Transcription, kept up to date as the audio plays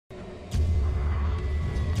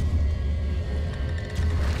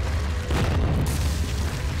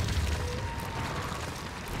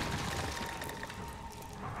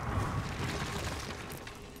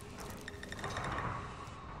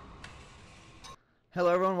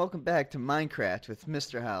Hello everyone, welcome back to Minecraft with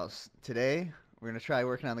Mr. House. Today, we're going to try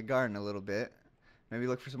working on the garden a little bit. Maybe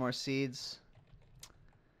look for some more seeds.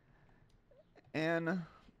 And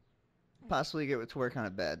possibly get to work on a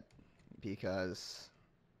bed. Because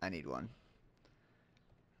I need one.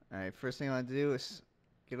 Alright, first thing I want to do is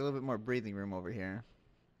get a little bit more breathing room over here.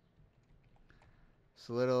 It's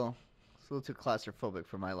a little too claustrophobic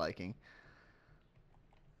for my liking.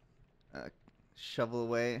 Shovel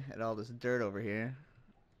away at all this dirt over here.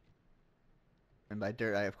 And by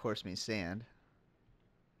dirt, I of course mean sand.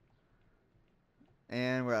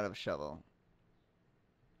 And we're out of a shovel.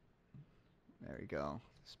 There we go.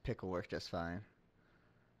 This pick will work just fine.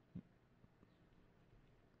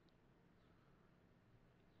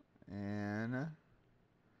 And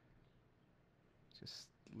just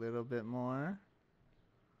a little bit more.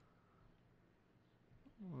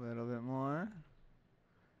 A little bit more.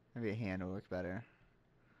 Maybe a hand will work better.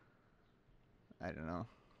 I don't know.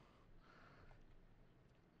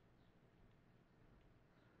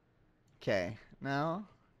 Okay, now,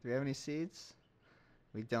 do we have any seeds?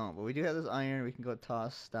 We don't, but we do have this iron we can go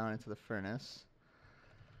toss down into the furnace.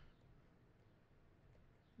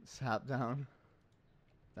 Let's hop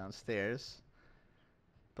downstairs.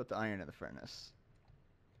 Put the iron in the furnace.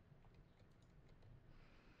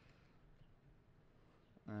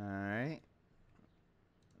 Alright.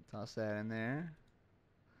 Toss that in there.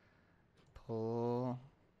 Pull.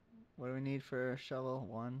 What do we need for a shovel?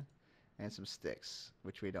 One. And some sticks,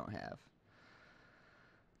 which we don't have.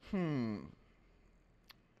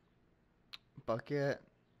 Bucket.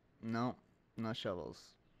 No. No shovels.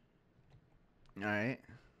 Alright.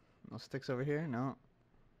 No sticks over here? No.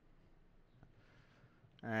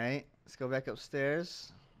 Alright. Let's go back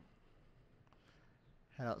upstairs.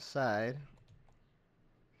 Head outside.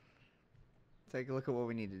 Take a look at what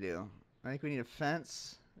we need to do. I think we need a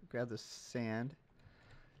fence. Grab the sand.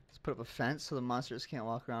 Let's put up a fence so the monsters can't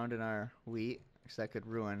walk around in our wheat, because that could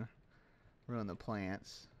ruin the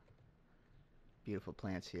plants. Beautiful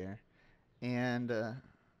plants here. And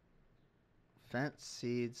fence,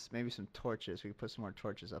 seeds, maybe some torches. We can put some more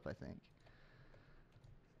torches up, I think.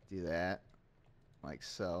 Do that. Like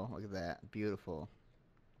so. Look at that. Beautiful.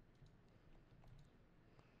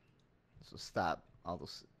 This will stop all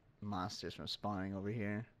those monsters from spawning over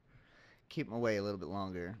here. Keep them away a little bit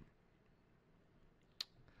longer.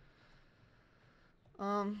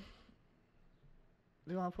 Do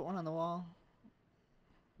you want to put one on the wall?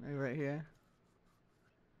 Maybe right here?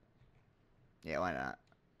 Yeah, why not?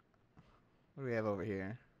 What do we have over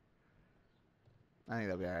here? I think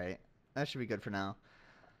that'll be alright. That should be good for now.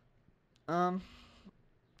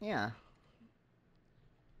 Yeah.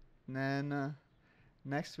 And then,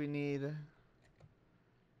 next we need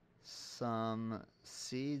some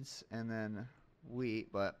seeds and then wheat,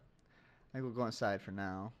 but I think we'll go inside for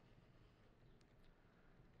now.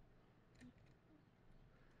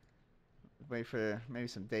 Wait for maybe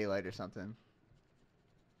some daylight or something.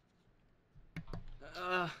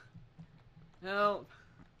 Help!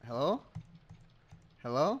 Hello?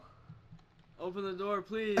 Hello? Open the door,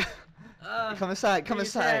 please. Come inside, come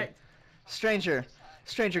inside. Attacked. Stranger,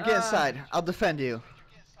 get inside. I'll defend you.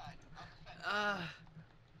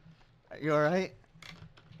 You alright?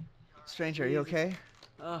 Stranger, are you okay?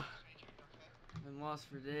 I've been lost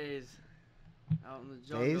for days. Out in the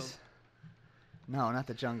jungle. Days? No, not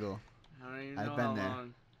the jungle. I don't even I've know been how there.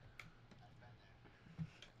 long.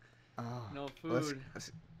 Oh, No food.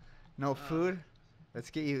 No food?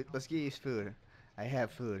 Let's get you food. I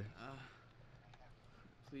have food.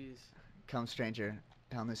 Please. Come, stranger,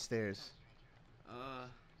 down the stairs.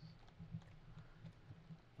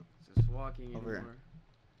 Just walking Over. anymore.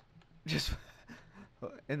 Just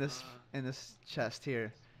in this chest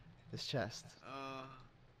here. This chest.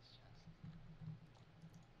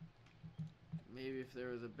 Maybe if there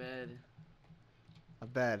was a bed A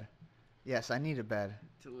bed. Yes, I need a bed.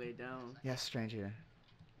 to lay down. Yes, stranger.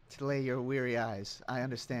 To lay your weary eyes. I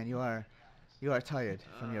understand you are tired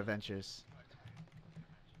from your adventures.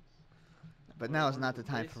 But What a now is not the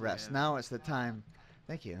wonderful time place for you rest. have. Now is the time.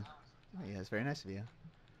 Thank you. Oh, yeah, it's very nice of you.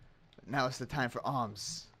 But now is the time for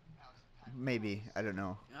alms. Maybe, I don't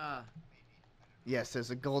know. Yes,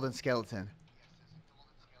 there's a golden skeleton.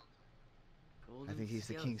 Golden I think he's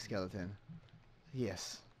the king skeleton.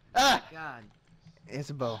 Yes. Ah! God.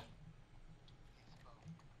 It's a bow.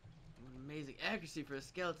 Amazing accuracy for a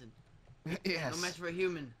skeleton. Yes. No match for a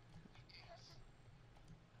human.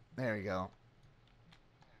 There we go.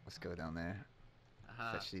 Let's go down there.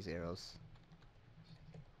 Aha. Fetch these arrows.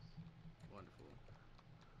 Wonderful.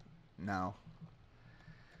 Now,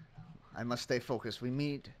 I must stay focused.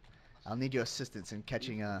 I'll need your assistance in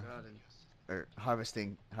catching or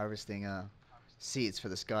harvesting seeds for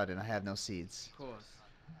this garden. I have no seeds, Of course.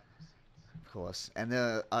 of course. And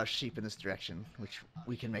there are sheep in this direction, which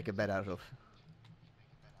we can make a bed out of.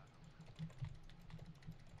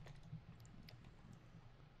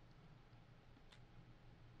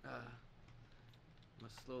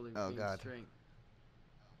 Must slowly Oh gain God. strength.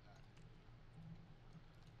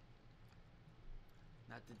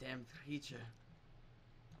 Not the damn creature.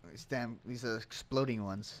 These are exploding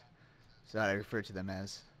ones. So I refer to them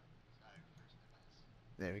as.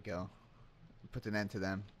 There we go. Put an end to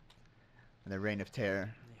them. And the reign of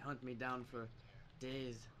terror. They hunt me down for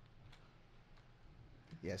days.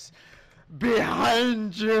 Yes.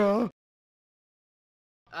 Behind you!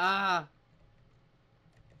 Ah!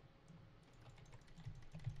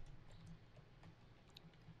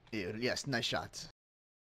 Ew, yes, nice shot.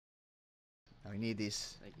 Now we need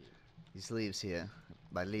these Thank you. leaves here.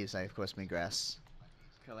 By leaves, I of course mean grass.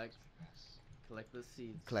 Collect the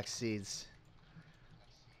seeds. Collect seeds.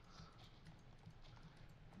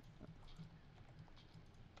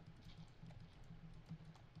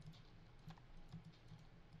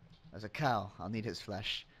 There's a cow. I'll need his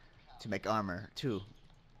flesh to make armor too.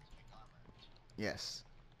 Yes.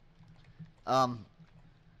 Toms.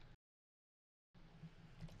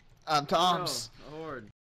 No, a horde.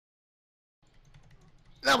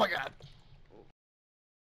 Oh my God.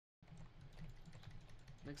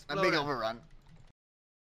 A big Explode. overrun.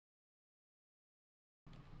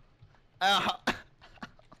 Ah.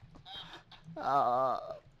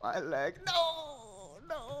 My leg. No,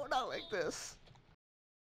 no, not like this.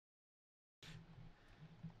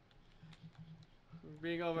 We're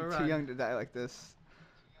being I'm overrun. too young to die like this.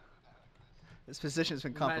 This position's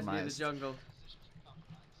been Reminds me of the compromised. jungle.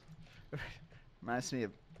 Reminds me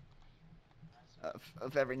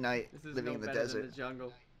of every night This is living no in the better desert. than the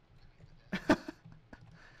jungle.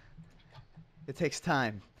 It takes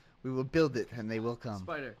time. We will build it, and they will come.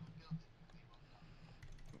 Spider.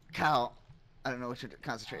 Cow. I don't know what to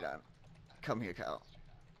concentrate on. Come here, cow.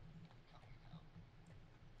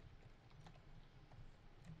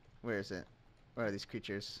 Where is it? Where are these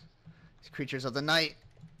creatures? These creatures of the night.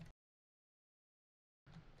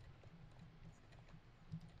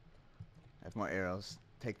 I have more arrows.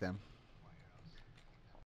 Take them.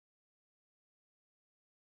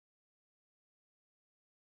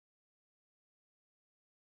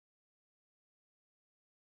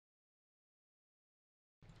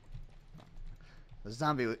 The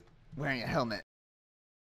zombie wearing a helmet.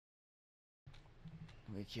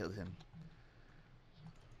 We killed him.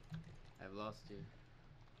 I've lost you.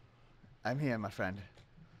 I'm here, my friend.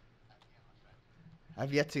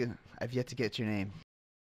 I've yet to get your name.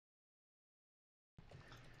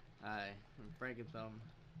 Hi, I'm Frankenthumb.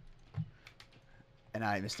 And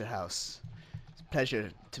I, Mr. House. It's a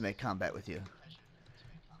pleasure to make combat with you.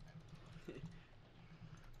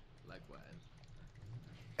 Likewise.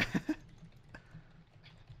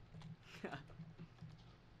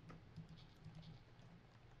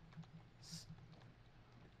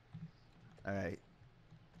 Alright.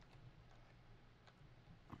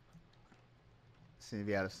 Seem to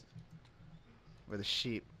be out of... Where the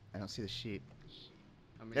sheep? I don't see the sheep.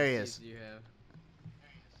 How many There he seeds is. do you have?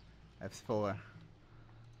 I have 4.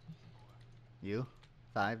 You?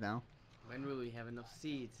 5 now? When will we have enough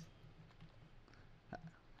seeds?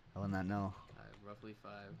 I will not know. Roughly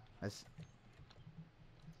 5. That's... I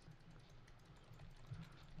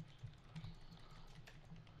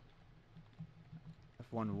have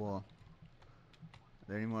 1 wool. Are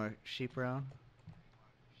there any more sheep around?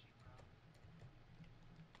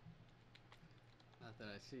 Not that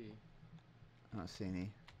I see. I don't see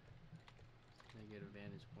any. I get a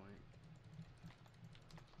vantage point.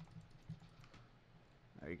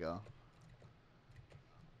 There you go.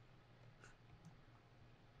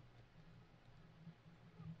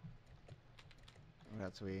 What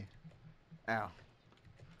else we... Ow.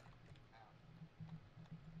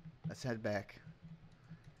 Let's head back.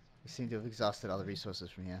 We seem to have exhausted all the resources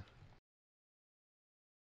from here.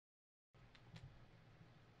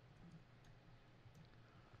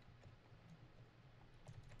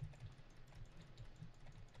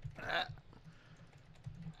 Ah.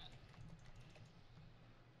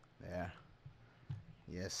 There.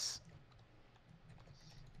 Yes.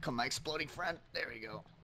 Come, my exploding friend. There we go.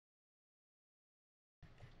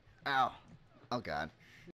 Ow. Oh, God.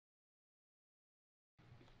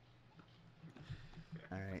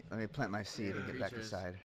 Alright, let me plant my seed and get back Creatures.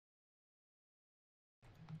 inside.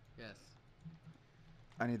 Yes.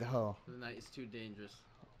 I need the hoe. The night is too dangerous.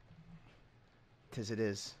 'Tis it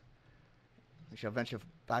is. We shall venture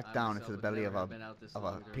back I down myself into the would belly never of have a been out this of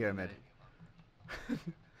long a during the pyramid. night.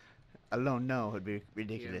 alone, no, would be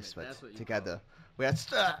ridiculous, Pyramid, that's but what you together, call we are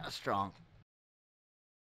strong.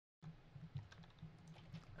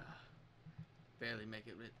 Barely make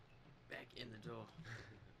it back in the door.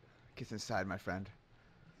 Get inside, my friend.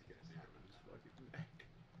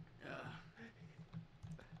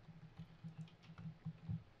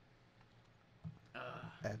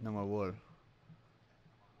 I have no more wool.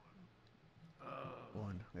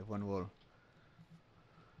 One. We have one wool.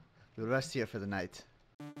 We'll rest here for the night.